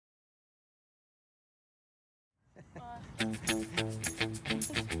Where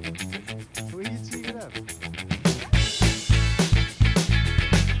are you teeing it up?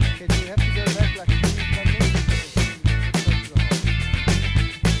 Okay, do you have to go back like 3 meters?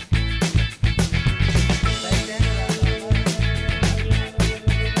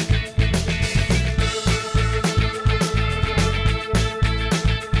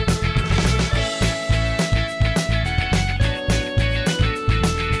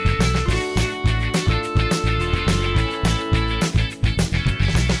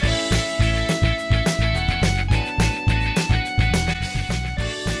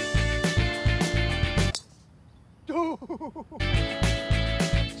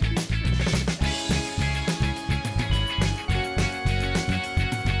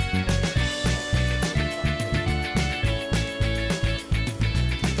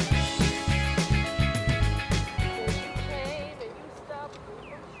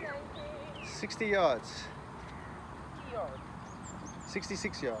 60 yards.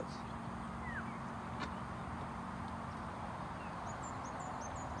 66 yards.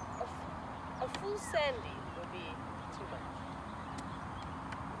 A full sandy would be too much.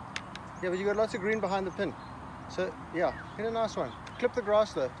 Yeah, but you got lots of green behind the pin. So, yeah, hit a nice one. Clip the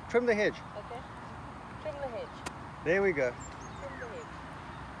grass though. Trim the hedge. Okay. Trim the hedge. There we go. Trim the hedge.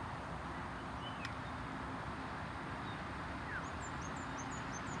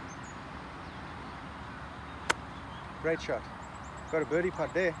 Great shot. Got a birdie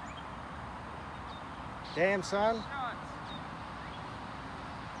putt there. Damn, son.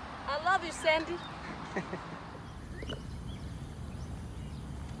 I love you, Sandy.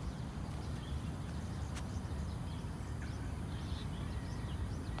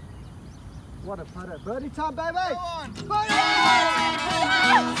 What a putter. Birdie time, baby! Go on! Birdie!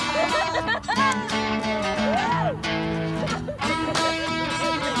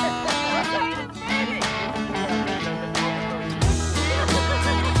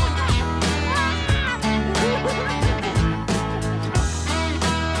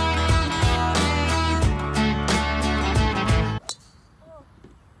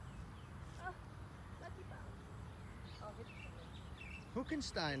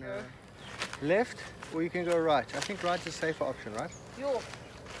 Hookenstein. Left, or you can go right. I think right's a safer option, right? Yo.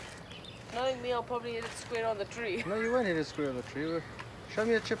 Knowing me, I'll probably hit it square on the tree. No, you won't hit it square on the tree. Show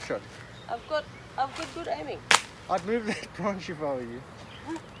me a chip shot. I've got good aiming. I'd move that branch if I were you.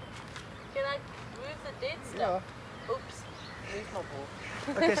 Can I move the dead stuff? Yeah. Oops. Move my ball.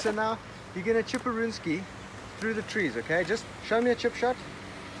 Okay, so now you're gonna chip a runesky through the trees, okay? Just show me a chip shot.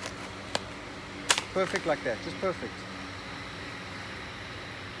 Perfect like that, just perfect.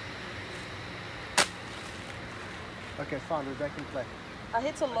 Okay, fine, we're back in play. I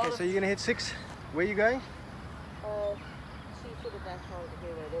hit a lot of... So you're gonna hit 6. Where are you going? See for the back over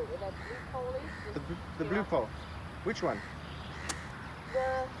here, where that blue pole is. The blue pole. Which one?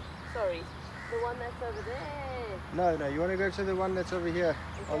 Sorry, the one that's over there. No, you want to go to the one that's over here,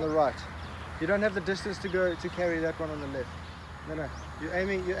 okay, on the right. You don't have the distance to go to carry that one on the left. No. You're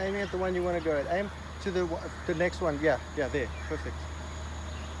aiming at the one you want to go at. Aim to the next one. Yeah, there. Perfect.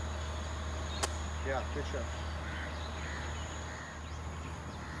 Yeah, good shot.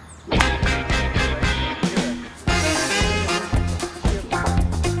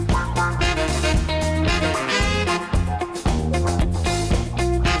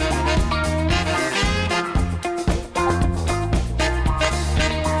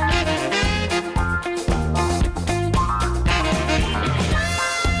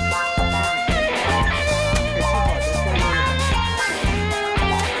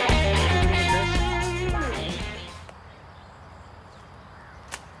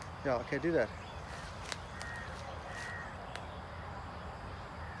 Yeah, okay, do that.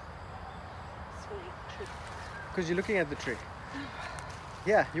 Because you're looking at the tree.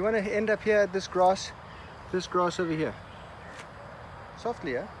 Yeah, you want to end up here at this grass over here.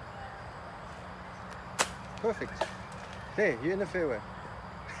 Softly, yeah? Perfect. There, you're in the fairway.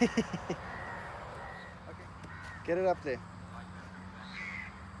 Okay. Get it up there.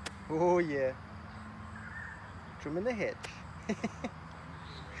 Oh yeah. Trimming the hedge.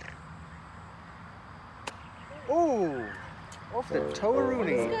 Oh, off the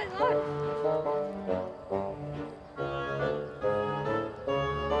toe-a-rooney.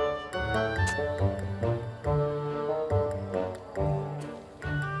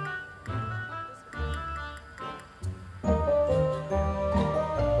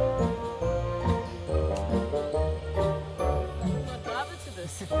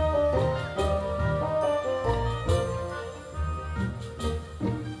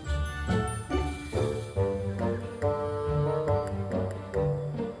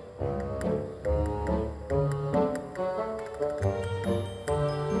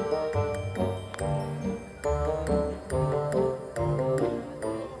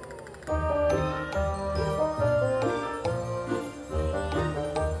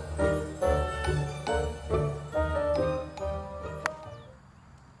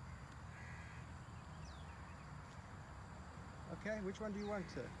 one do you want,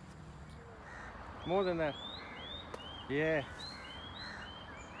 sir? More than that. Yeah.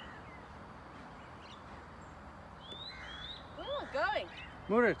 Where am I going?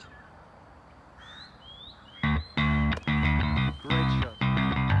 Murat. Great shot.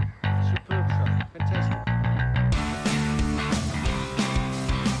 Superb shot. Fantastic.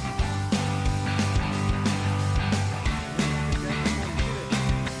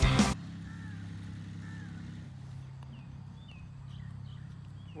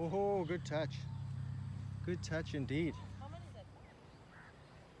 Oh, good touch. Good touch indeed. How many is that?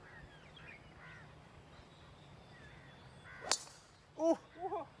 Oh,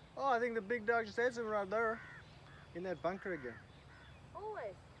 oh, I think the big dog just had some right there. In that bunker again.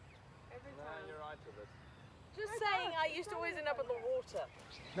 Always. Every time. You're right with it. Just saying, I used to always end up in the water.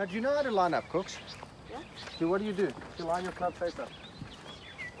 Now, do you know how to line up, Cooks? Yeah. So what do? You line your club face up.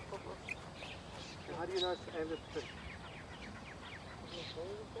 How do you know it's aimed at the pin?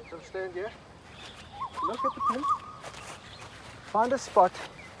 So stand here. Look at the pin. Find a spot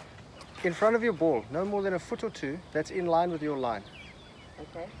in front of your ball, no more than a foot or two, that's in line with your line.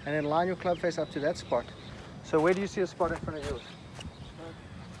 Okay. And then line your club face up to that spot. So where do you see a spot in front of yours?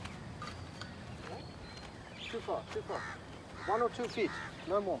 Too far, too far. 1 or 2 feet,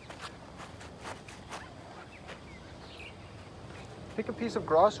 no more. Pick a piece of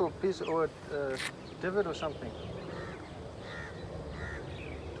grass or a divot or something.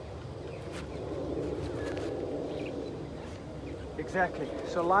 Exactly.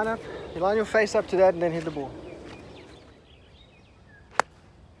 So line up, you line your face up to that and then hit the ball.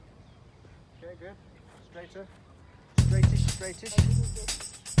 Okay, good. Straighter. Straightish, straightish.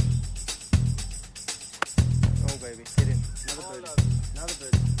 Oh baby, get in. Another birdie. Another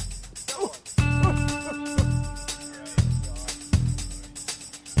birdie. Oh.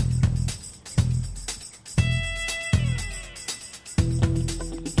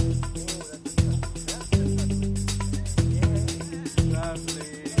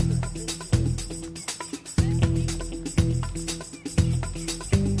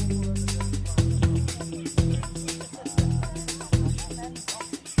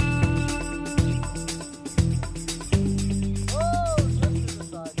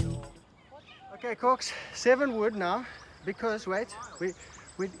 Okay, Corks, 7 wood now, because wait,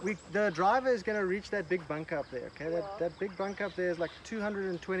 the driver is going to reach that big bunker up there. Okay, that big bunker up there is like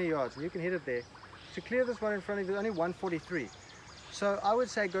 220 yards, and you can hit it there. To clear this one in front of you, only 143. So I would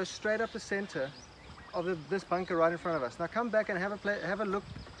say go straight up the center of this bunker right in front of us. Now come back and have a look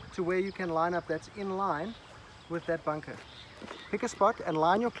to where you can line up that's in line with that bunker. Pick a spot and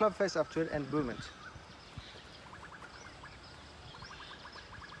line your club face up to it and boom it.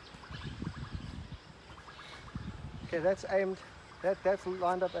 Okay, that's aimed, that's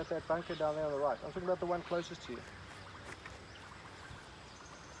lined up at that bunker down there on the right. I'm talking about the one closest to you.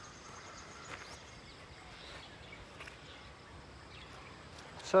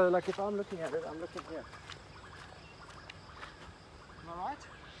 So like if I'm looking at it, I'm looking here. Am I right?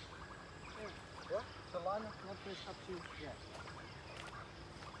 Yeah. So line up club face up to here.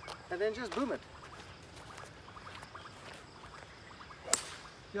 And then just boom it.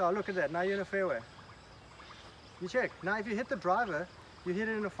 Yeah, look at that. Now you're in a fairway. You check. Now if you hit the driver, you hit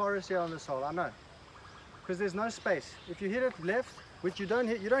it in a forest here on this hole, I know. Because there's no space. If you hit it left, which you don't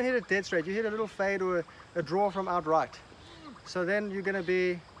hit it dead straight, you hit a little fade or a draw from out right. So then you're going to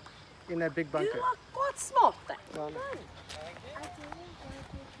be in that big bunker. You are quite smart then. No, no.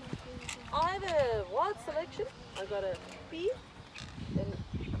 I have a wild selection. I got a P, an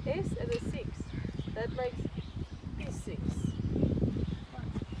S and a 6. That makes P6.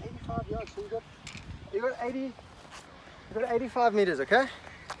 85 yards, so you got 85 meters, okay?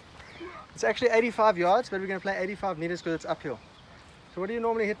 It's actually 85 yards, but we're going to play 85 meters because it's uphill. So what do you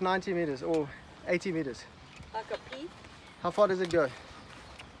normally hit 90 meters or 80 meters? Like a P. How far does it go?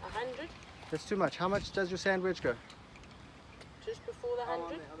 100. That's too much. How much does your sand wedge go? Just before the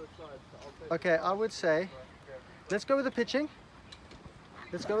 100. Okay, I would say, let's go with the pitching.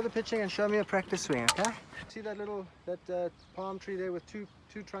 Let's go with the pitching and show me a practice swing, okay? See that little, palm tree there with two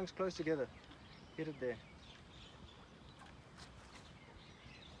trunks close together? Hit it there.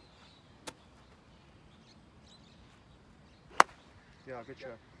 Yeah, good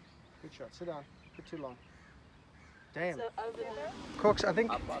shot. Good shot. Sit down. Bit too long. Damn. So over there. Cox, I think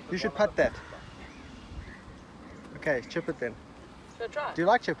you should putt that. Okay, chip it then. So try. Do you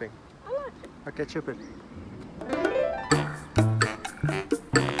like chipping? I like it. Okay, chip it.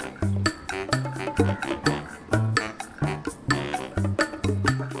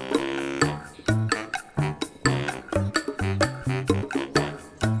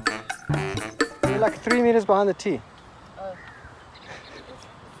 You're like 3 meters behind the tee. Oh.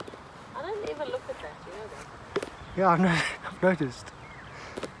 Yeah, I've noticed.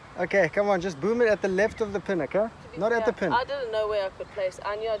 Okay, come on, just boom it at the left of the pin, okay? Not at the pin. I didn't know where I could place.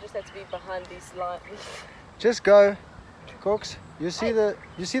 I knew I just had to be behind these lines. Just go, Corks. You see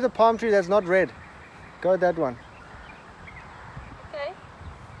the palm tree that's not red. Go that one. Okay.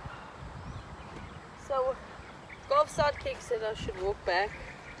 So, Golf Sidekick said I should walk back.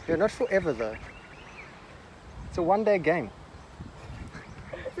 Yeah, not forever though. It's a one-day game.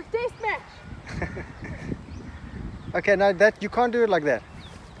 It's a test match. Okay, now that you can't do it like that.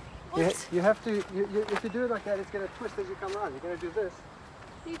 What? You have to. If you do it like that, it's going to twist as you come around. You're going to do this.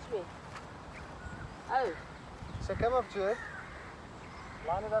 Teach me. Oh. So come up to it.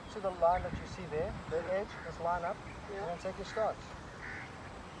 Line it up to the line that you see there. The edge. Just line up. Yeah. And then take your starts.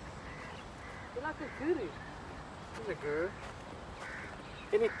 You're like a guru. He's a guru.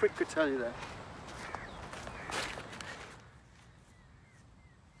 Any prick could tell you that.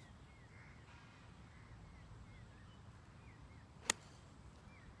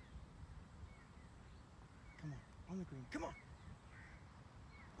 Come on the green, come on!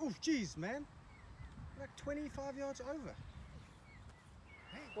 Oh, jeez, man. Like 25 yards over.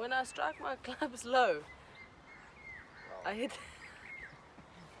 Hey. When I strike my clubs low, I hit.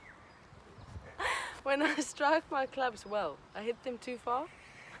 When I strike my clubs well, I hit them too far.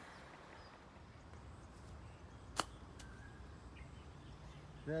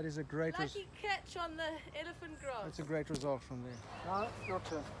 That is a great result. Lucky catch on the elephant grass. That's a great result from there. Now, your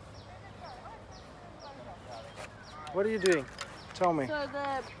turn. What are you doing? Tell me. So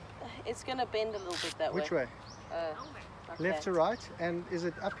it's going to bend a little bit that way. Which way? Like Left that. to right? And is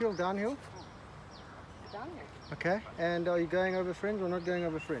it uphill, downhill? Down here. Okay. And are you going over fringe or not going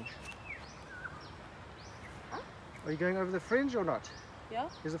over fringe? Huh? Are you going over the fringe or not? Yeah?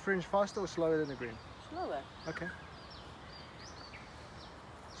 Is the fringe faster or slower than the green? Slower. Okay.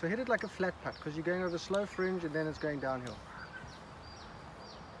 So hit it like a flat putt because you're going over slow fringe and then it's going downhill.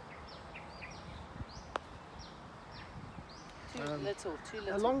 Too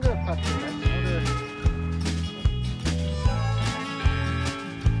little. A longer putt than that. Not a...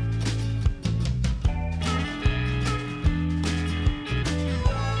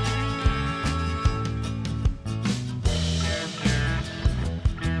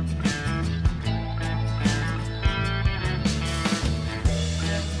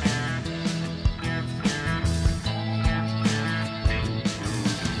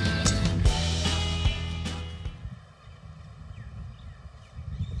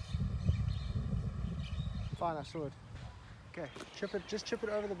 Fine, I saw it. Okay, just chip it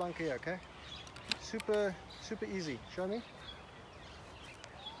over the bunker here, okay? Super easy. Show me.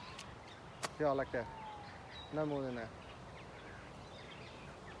 Yeah, like that. No more than that.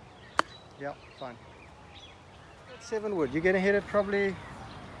 Yeah, fine. 7 wood. You're gonna hit it probably.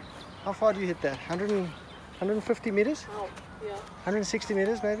 How far do you hit that? 150 meters? Oh, yeah. 160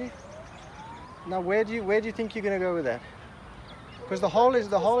 meters maybe? Now where do you think you're gonna go with that? Because the hole is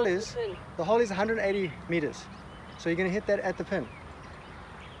 180 meters, so you're going to hit that at the pin.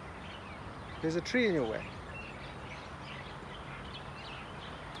 There's a tree in your way.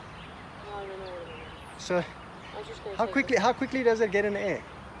 No, I don't know what it is. So how quickly does it get in the air?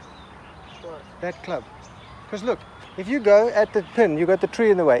 What? That club. Because look, if you go at the pin, you got the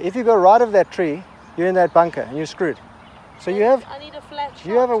tree in the way. If you go right of that tree, you're in that bunker and you're screwed. So I need a flat shot.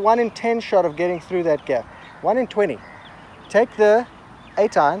 You have a 1 in 10 shot of getting through that gap. 1 in 20. Take the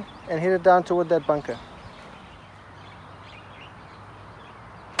 8-iron and hit it down toward that bunker.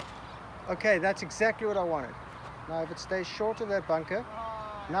 Okay, that's exactly what I wanted. Now if it stays short of that bunker,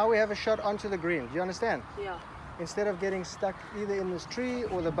 now we have a shot onto the green. Do you understand? Yeah. Instead of getting stuck either in this tree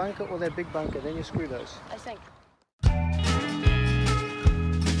or the bunker or that big bunker, then you screw those. I think.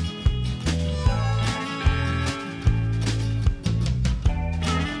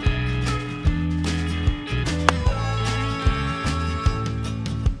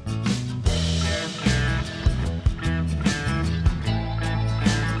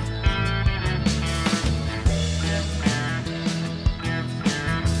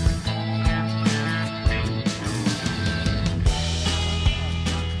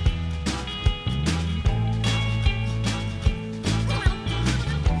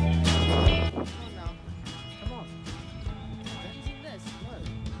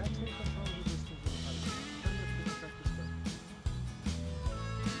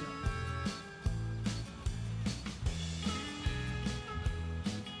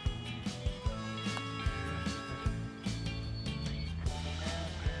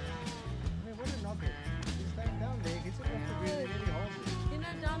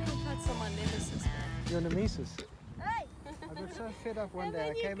 Your nemesis. Hey! I got so fed up one And day. then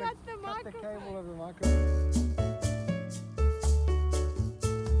I you came cut and the cut the microphone. cable of the microphone.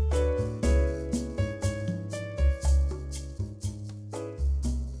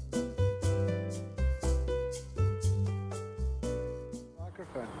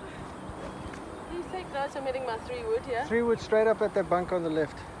 Right, so I'm hitting my 3 wood here. 3 wood straight up at that bunk on the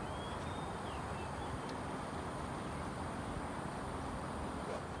left.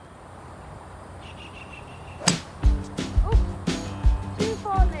 Too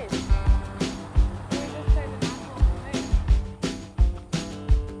far left.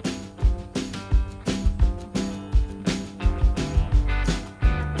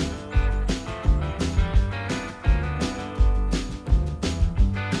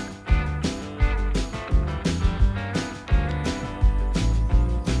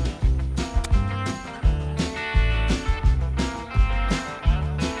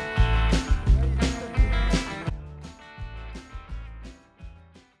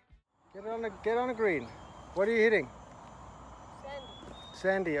 Get on a green. What are you hitting?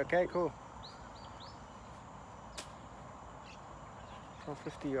 Sandy. Sandy, okay, cool.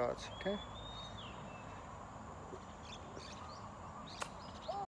 50 yards, okay?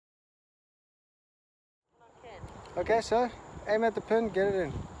 Okay, so aim at the pin, get it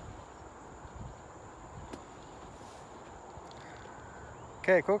in.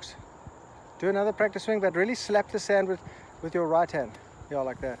 Okay, Cooks. Do another practice swing, but really slap the sand with your right hand. Yeah,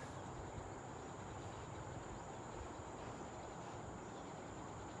 like that.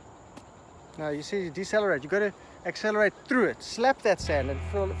 Now you see, you decelerate. You got to accelerate through it. Slap that sand and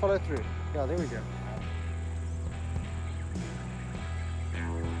follow through. Yeah, there we go.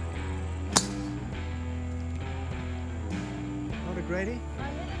 Not a Grady,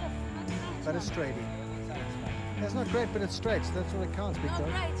 but a straighty. That's not great, but it's straight, so that's what it counts, big dog.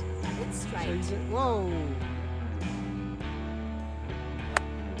 Not great, but it's straight. So you say, whoa!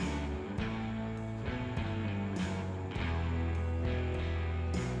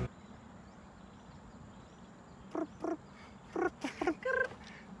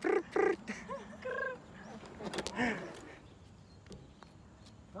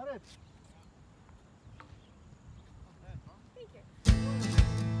 Got it. Thank you.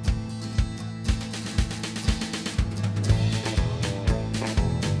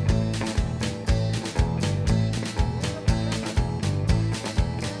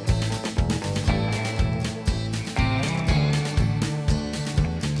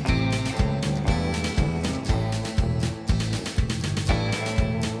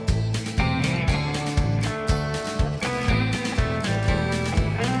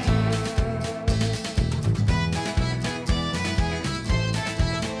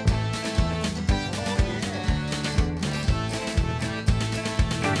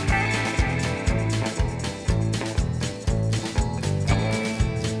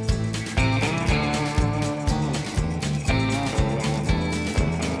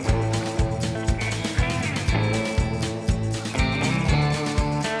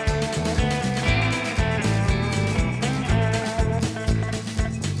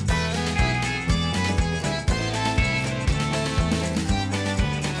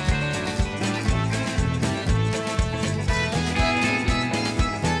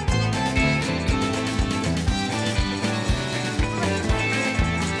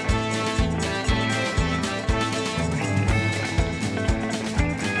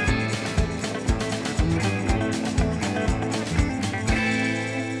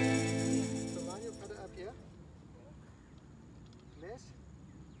 Less,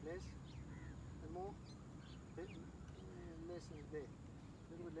 and more, less and there, a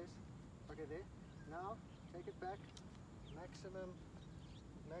little bit less, okay there, now take it back, maximum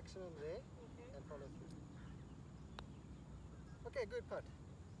there, and follow through. Okay, good putt,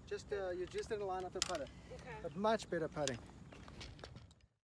 just you just didn't line up the putter, Okay. but much better putting.